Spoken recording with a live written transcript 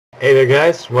Hey there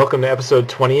guys, welcome to episode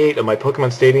 28 of my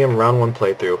Pokemon Stadium Round 1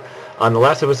 playthrough. On the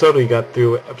last episode we got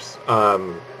through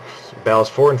battles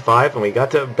 4 and 5, and we got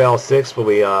to battle 6, but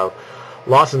we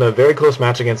lost in a very close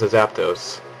match against a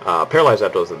Zapdos. Paralyzed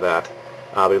Zapdos at that.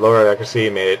 We lowered our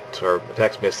accuracy, made it so our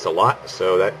attacks missed a lot,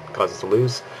 so that caused us to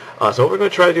lose. So we're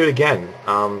going to try to do it again.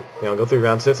 Go through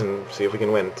round 6 and see if we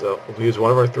can win. So we'll use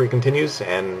one of our 3 continues,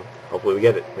 and hopefully we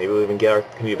get it. Maybe we'll even get our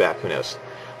continue back, who knows.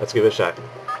 Let's give it a shot.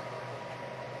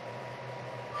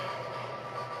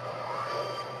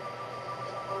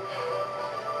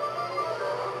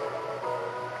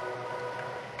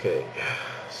 Okay,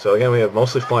 so again we have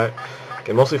mostly flying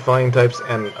types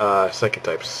and psychic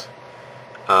types.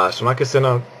 So I'm not gonna send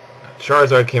out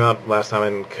Charizard. Came out last time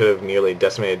and could have nearly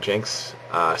decimated Jinx.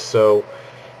 So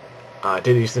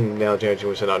did you send now Janet?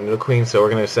 We sent out Nidoqueen, so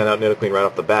we're gonna send out Nidoqueen right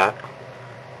off the bat,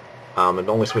 and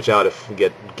only switch out if we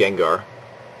get Gengar.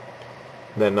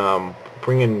 Then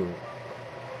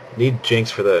need Jinx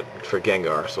for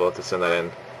Gengar, so we'll have to send that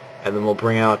in, and then we'll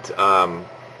bring out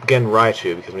again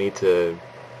Raichu because we need to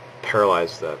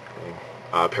paralyze that thing.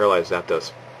 Paralyze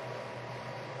Zapdos.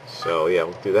 So yeah,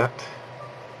 we'll do that.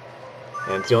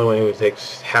 And it's the only one who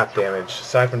takes half damage,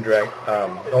 aside from Drag.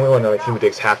 The only one on the team who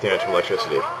takes half damage from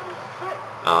electricity.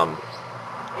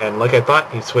 And like I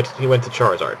thought, he went to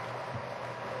Charizard.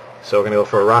 So we're gonna go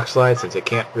for a Rock Slide since it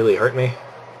can't really hurt me.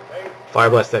 Fire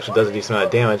Blast actually does a decent amount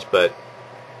of damage, but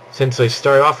since I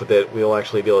started off with it, we'll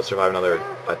actually be able to survive another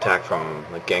attack from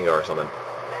like Gengar or something.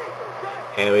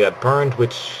 And we got Burned,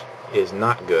 which is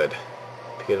not good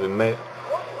because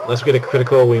unless we get a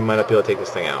critical, we might not be able to take this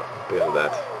thing out because of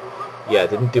that. Yeah, it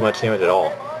didn't do much damage at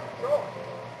all.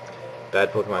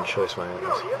 Bad Pokemon choice, my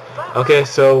goodness. Okay,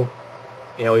 so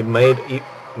we may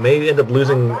end up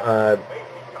losing.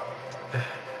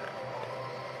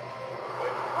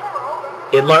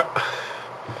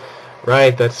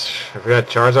 Right, I forgot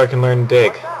Charizard can learn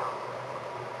Dig.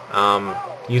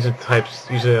 Using types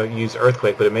usually use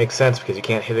Earthquake, but it makes sense because you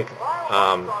can't hit it.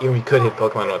 Even if you could hit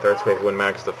Pokemon with Earthquake, it wouldn't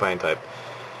matter because it's a Flying type.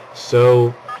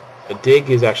 So a Dig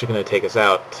is actually going to take us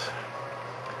out,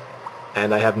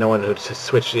 and I have no one to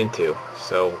switch into.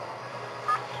 So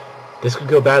this could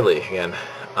go badly again.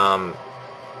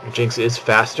 Jinx is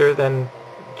faster than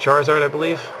Charizard, I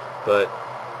believe, but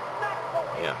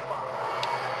yeah.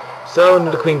 So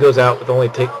Nidoqueen goes out with not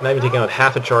even taking out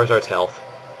half of Charizard's health.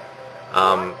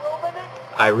 I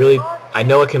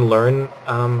know it can learn.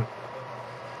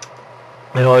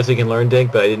 I know obviously it can learn Dig,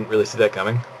 but I didn't really see that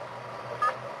coming.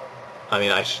 I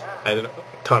mean, I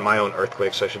taught my own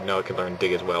Earthquake, so I should know it can learn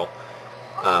Dig as well.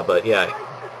 But yeah,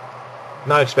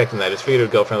 not expecting that. I just figured it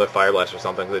would go for another Fire Blast or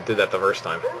something, because it did that the first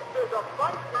time.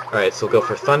 Alright, so we'll go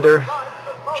for Thunder,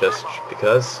 just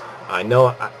because. I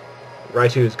know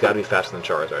Raichu's got to be faster than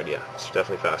Charizard. Yeah, it's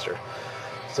definitely faster.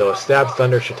 So a Stab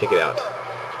Thunder should take it out.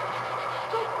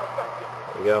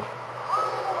 There we go.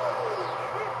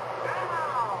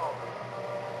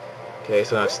 Okay,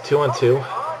 so now it's 2-on-2.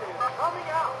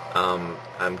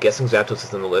 I'm guessing Zapdos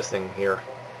is in the listing here.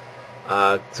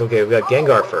 So okay, we've got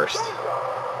Gengar first.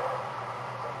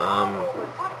 I'm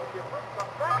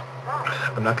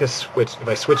not gonna switch. If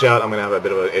I switch out, I'm gonna have a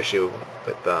bit of an issue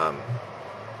with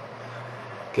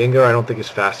Gengar. I don't think is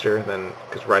faster than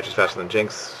because Raichu's faster than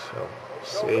Jinx. So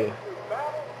let's see.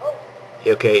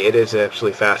 Okay, it is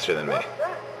actually faster than me.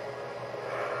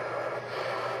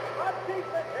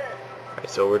 Alright,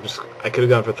 so I could have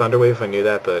gone for Thunder Wave if I knew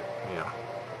that, but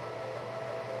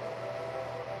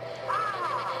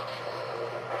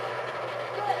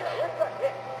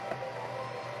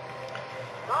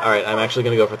Alright, I'm actually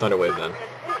going to go for Thunder Wave then.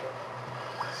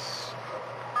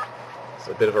 It's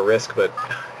a bit of a risk, but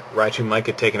Raichu might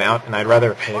get taken out, and I'd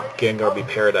rather Gengar be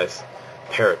paralyzed.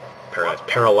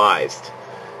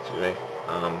 Excuse me.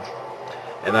 And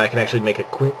then I can actually make a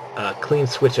clean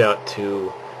switch out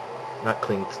to, not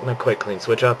quite clean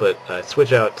switch out, but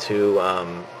switch out to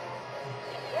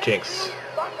Jinx.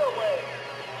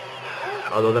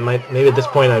 Although maybe at this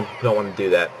point I don't want to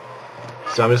do that.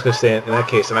 So I'm just going to stay in that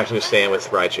case. I'm actually going to stay in with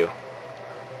Raichu.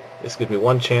 This gives me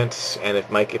one chance, and it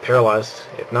might get paralyzed.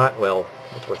 If not, well,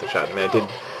 it's worth a shot. I mean, I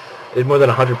did more than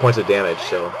 100 points of damage,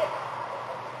 so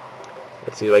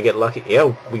let's see if I get lucky.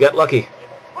 Yeah, we got lucky.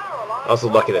 Also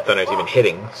lucky that Thunder's even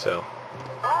hitting, so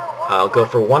I'll go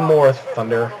for one more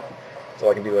Thunder. That's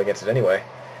all I can do against it anyway,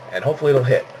 and hopefully it'll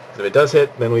hit. If it does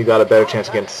hit, then we've got a better chance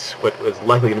against what was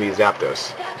likely going to be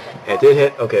Zapdos. And it did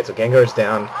hit. Okay, so Gengar's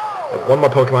down. I have one more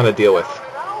Pokemon to deal with,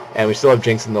 and we still have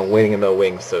Jinx waiting in the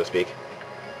wings, so to speak.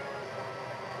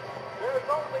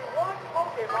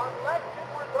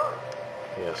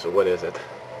 Yeah, so what is it?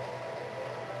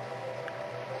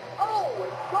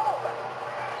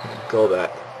 Go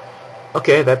that.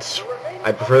 Okay, that's...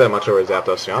 I prefer that much over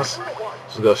Zapdos, to be honest. So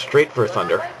we'll go straight for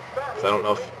Thunder. So I don't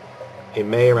know if it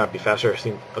may or not be faster.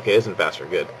 Okay, it isn't faster.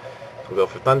 Good. So we'll go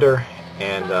for Thunder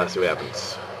and see what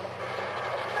happens.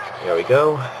 There we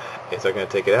go. Is that going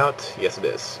to take it out? Yes, it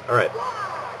is. Alright.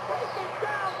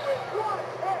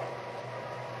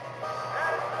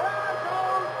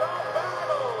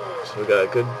 So we got a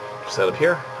good setup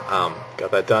here.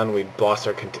 Got that done. We lost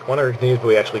our one of our continues, but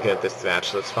we actually get this match,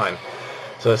 so that's fine.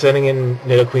 So sending in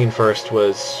Nidoqueen first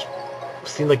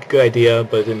seemed like a good idea,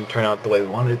 but it didn't turn out the way we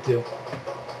wanted it to.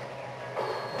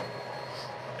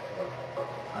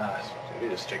 So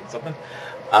just checking something.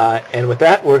 And with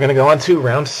that, we're going to go on to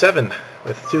round 7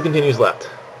 with 2 continues left.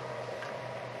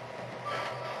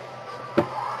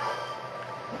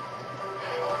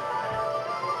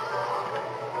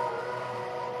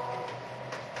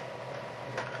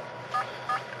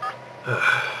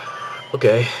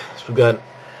 Okay, so we've got an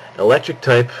electric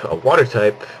type, a water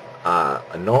type,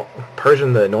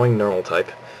 Persian, the annoying normal type,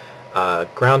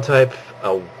 ground type,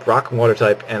 a rock and water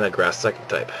type, and a grass psychic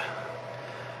type.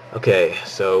 Okay,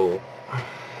 so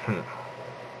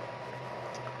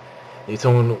need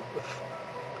someone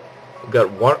we've got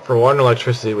for water and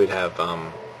electricity. We'd have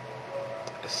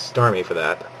Starmie for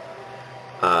that.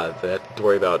 They have to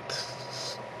worry about.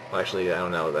 Well, actually, I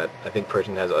don't know that. I think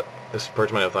Persian has this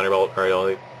Persian might have Thunderbolt,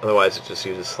 or otherwise it just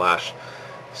uses Slash.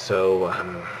 So,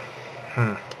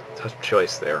 tough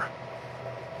choice there.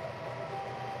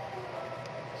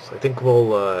 So I think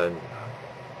we'll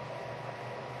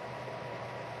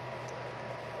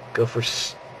go for.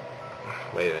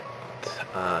 Wait a minute.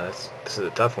 This is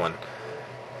a tough one.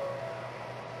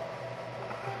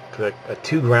 Cause a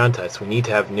 2 ground types, we need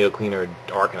to have Nidoqueen or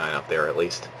Arcanine up there at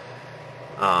least.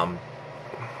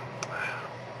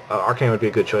 Arcanine would be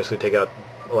a good choice to take out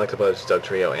Electabuzz,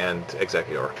 Dugtrio, and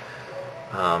Exeggutor.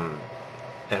 And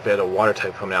if we had a water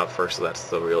type coming out first, so that's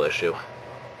the real issue.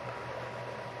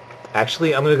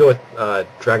 Actually, I'm going to go with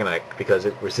Dragonite because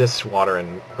it resists water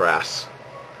and grass.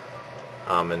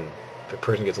 And if a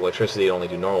person gets electricity, it only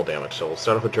do normal damage. So we'll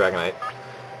start off with Dragonite.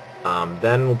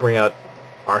 Then we'll bring out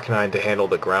Arcanine to handle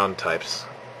the ground types,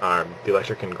 the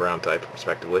electric and ground type,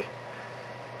 respectively.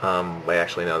 Wait,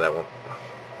 actually, no, that won't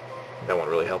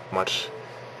really help much.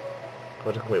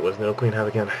 Wait, what does Nidoqueen have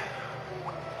again?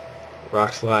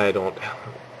 Rock Slide,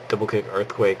 Double Kick,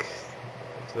 Earthquake.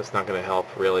 So that's not going to help,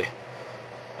 really.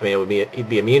 I mean, he'd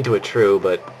be immune to it, true,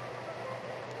 but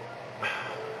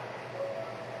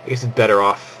I guess it's better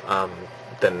off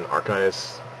than Arcanine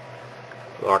is.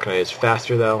 Arcanine is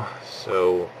faster, though,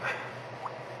 so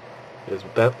it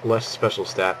has less special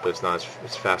stat, but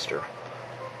it's faster.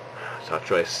 Tough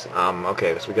choice.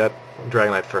 Okay, so we got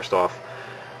Dragonite first off.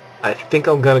 I think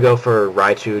I'm going to go for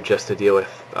Raichu just to deal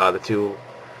with the 2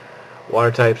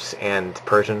 water types and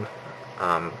Persian.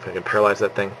 If I can paralyze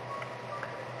that thing.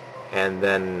 And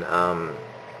then,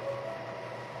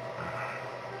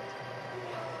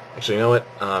 actually, you know what?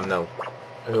 No.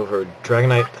 I'll go for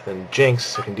Dragonite, then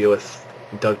Jinx. I can deal with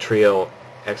Dugtrio,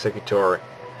 Exeggutor,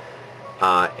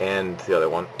 and the other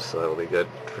one, so that'll be good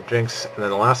for Jinx. And then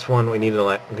the last one, we need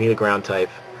a ground type.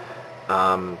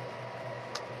 I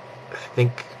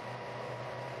think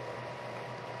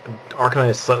Arcanine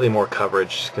has slightly more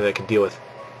coverage because it can deal with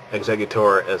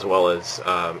Exeggutor as well as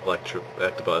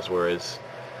Electabuzz, whereas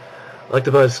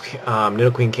Electabuzz,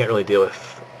 Nidoqueen can't really deal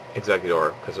with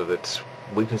Exeggutor because of its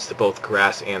weakness to both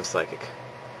Grass and Psychic.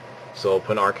 So we'll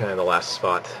put Arcanine in the last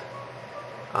spot.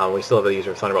 We still have the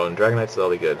user of Thunderbolt and Dragonite, so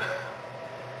that'll be good.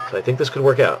 So I think this could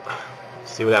work out.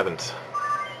 Let's see what happens.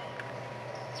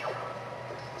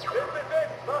 This is it,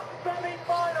 the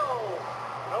semi-final.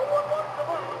 No one wants to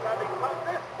lose having come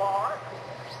this far.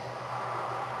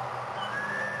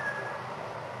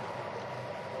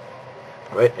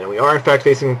 Right, and we are in fact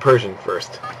facing Persian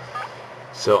first.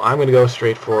 So I'm going to go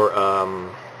straight for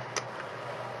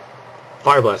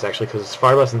Fire Blast, actually, because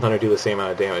Fire Blast and Thunder do the same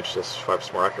amount of damage, just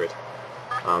 5% more accurate.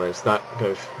 And it's not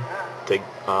going to take,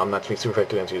 not to be super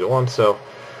effective against either one, so,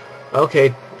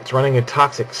 okay, it's running a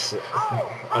Toxic,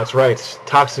 that's right,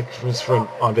 Toxic is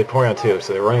on Vaporeon too,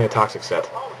 so they're running a Toxic set.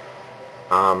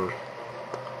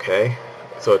 Okay,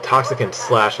 so a Toxic and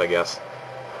Slash, I guess.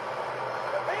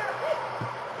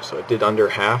 So it did under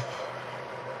half.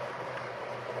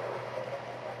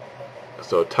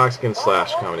 So Toxic and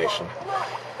Slash combination.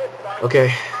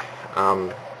 Okay,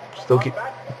 still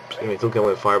going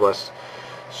with Fire Blast.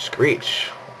 Screech.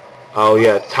 Oh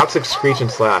yeah, Toxic, Screech, and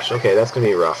Slash. Okay, that's gonna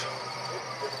be rough.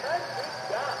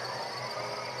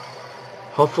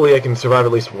 Hopefully I can survive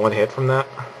at least one hit from that.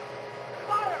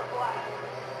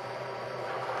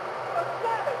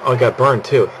 Oh, it got burned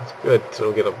too. That's good. So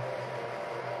we'll get a.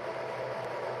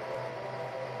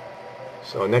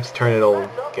 So next turn it'll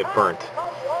get burnt.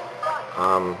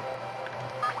 I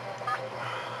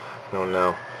don't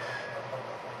know.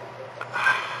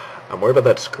 I'm worried about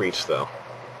that screech though.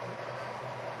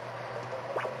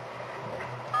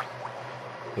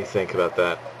 What do you think about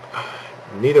that?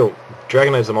 Neither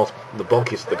Dragonite is the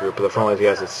bulkiest of the group, but the problem is he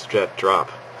has his jet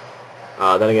drop.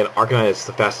 Then again, Arcanine is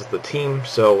the fastest of the team,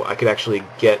 so I could actually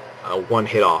get one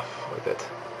hit off with it.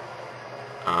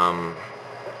 Yeah,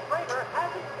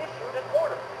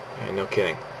 no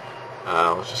kidding.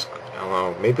 Let's just, I don't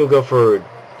know, maybe we'll go for...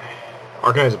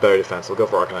 Arcanine is a better defense. We'll go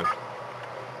for Arcanine.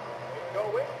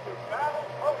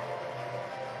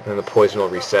 Then the poison will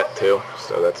reset too,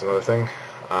 so that's another thing.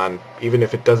 Even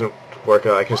if it doesn't work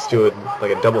out, I can just do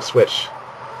like a double switch.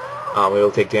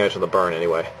 It'll take damage from the burn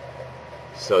anyway.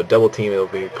 So double team, it'll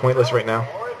be pointless right now.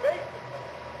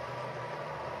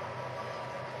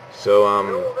 So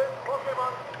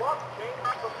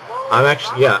I'm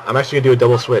actually gonna do a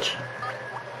double switch.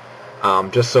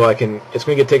 Just so I can, it's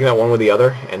gonna get taken out one with the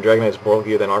other, and Dragonite is more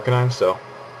bulkier than Arcanine, so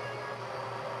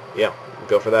yeah,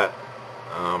 go for that.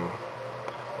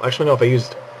 Actually, no, if I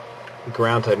used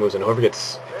ground type moves, and whoever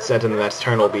gets sent in the next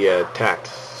turn will be attacked.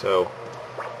 So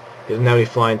he doesn't have any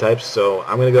flying types, so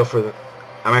I'm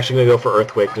actually gonna go for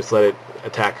Earthquake. Just let it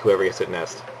attack whoever gets it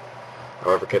next,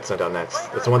 or whoever gets sent out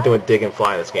next. That's the one thing with Dig and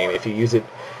Fly in this game. If you use it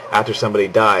after somebody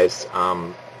dies,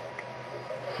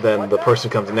 then the person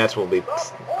who comes next will be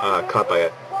caught by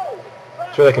it.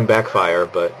 Sure, that can backfire,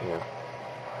 but you know.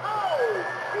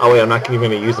 Oh wait, I'm not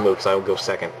even going to use the move because I will go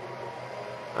second.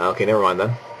 Okay, never mind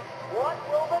then.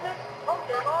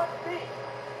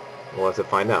 We'll have to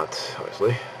find out,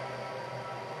 obviously.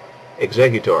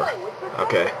 Executor.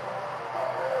 Okay.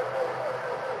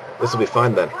 This will be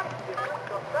fine then.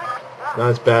 Not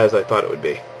as bad as I thought it would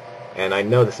be. And I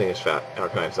know this thing is fast.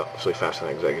 Arcanine is actually faster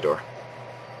than Executor.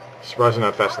 Surprisingly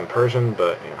not faster than Persian,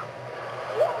 but yeah.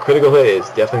 Critical hit is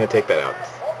definitely going to take that out.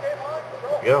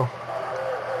 There we go.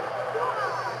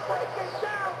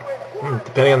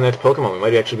 Depending on the next Pokemon, we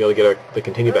might actually be able to get the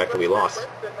continue back that we lost.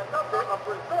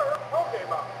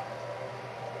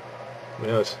 Who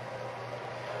knows?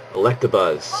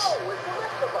 Electabuzz.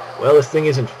 Well, this thing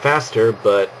isn't faster,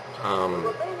 but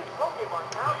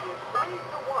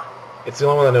it's the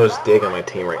only one that knows Dig on my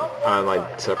team on my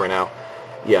setup right now.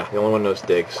 Yeah, the only one knows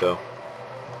Dig, so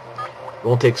it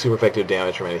won't take super effective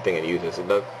damage from anything it uses,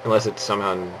 unless it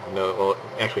somehow well,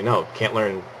 actually no, can't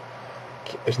learn.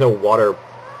 There's no water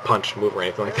punch move or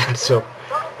anything like that, so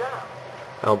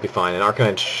that'll be fine. And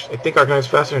Arcanine, I think Arcanine's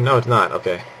faster. No, it's not.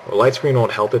 Okay. Well, Light Screen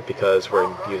won't help it because we're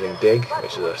using Dig,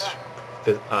 which is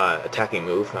a attacking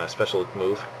move, not a special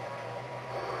move.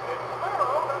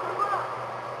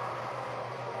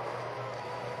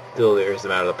 Still, there is the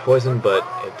amount of the poison, but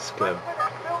it's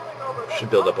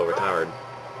should build up over time, or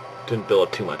didn't build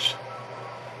up too much.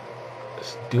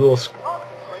 This dual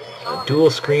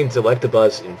screens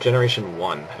Electabuzz in Generation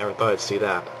 1. I never thought I'd see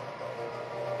that.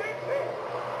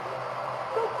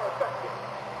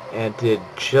 And did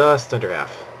just under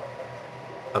half.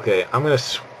 Okay, I'm gonna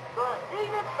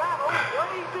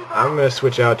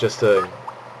switch out just to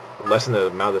lessen the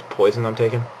amount of poison I'm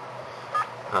taking.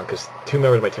 Because two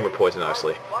members of my team are poisoned,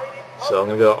 obviously. So I'm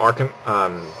gonna go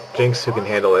Jinx, who can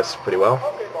handle this pretty well.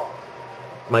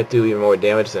 Might do even more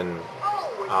damage than,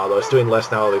 although it's doing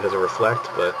less now because of Reflect,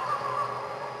 but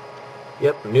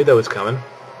yep, knew that was coming.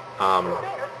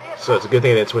 So it's a good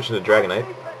thing I didn't switch into Dragonite,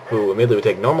 who immediately would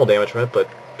take normal damage from it, but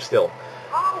still.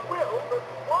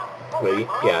 Wait,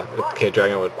 yeah, okay,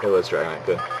 Dragonite, it was Dragonite,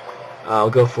 good. I'll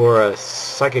go for a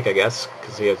Psychic, I guess,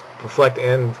 because he has Reflect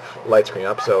and Light Screen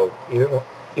up, so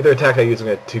either attack I use is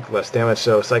going to take less damage,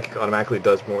 so Psychic automatically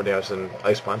does more damage than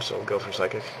Ice Punch, so we'll go for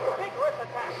Psychic.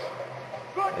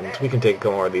 And we can take a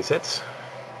couple more of these hits.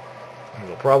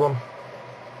 No problem.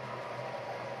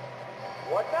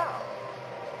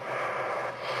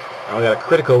 Now we got a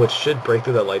critical, which should break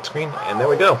through that Light Screen, and there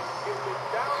we go.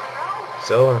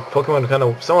 So our Pokemon are kind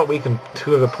of somewhat weak and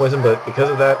two of the poison, but because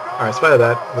of that, or in spite of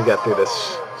that, we got through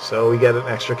this. So we get an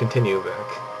extra continue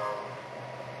back.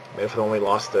 Maybe if we only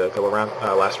lost a couple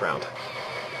last round.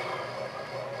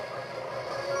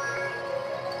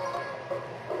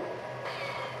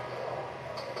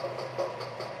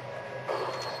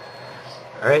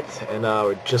 Alright, and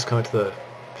we're just coming to the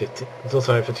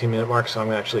 15-minute mark, so I'm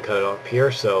going to actually cut it off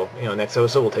here. So, next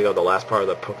episode we'll take out the last part of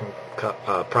the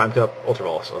Pokemon Prime Cup Ultra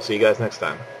Ball. So I'll see you guys next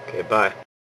time. Okay, bye.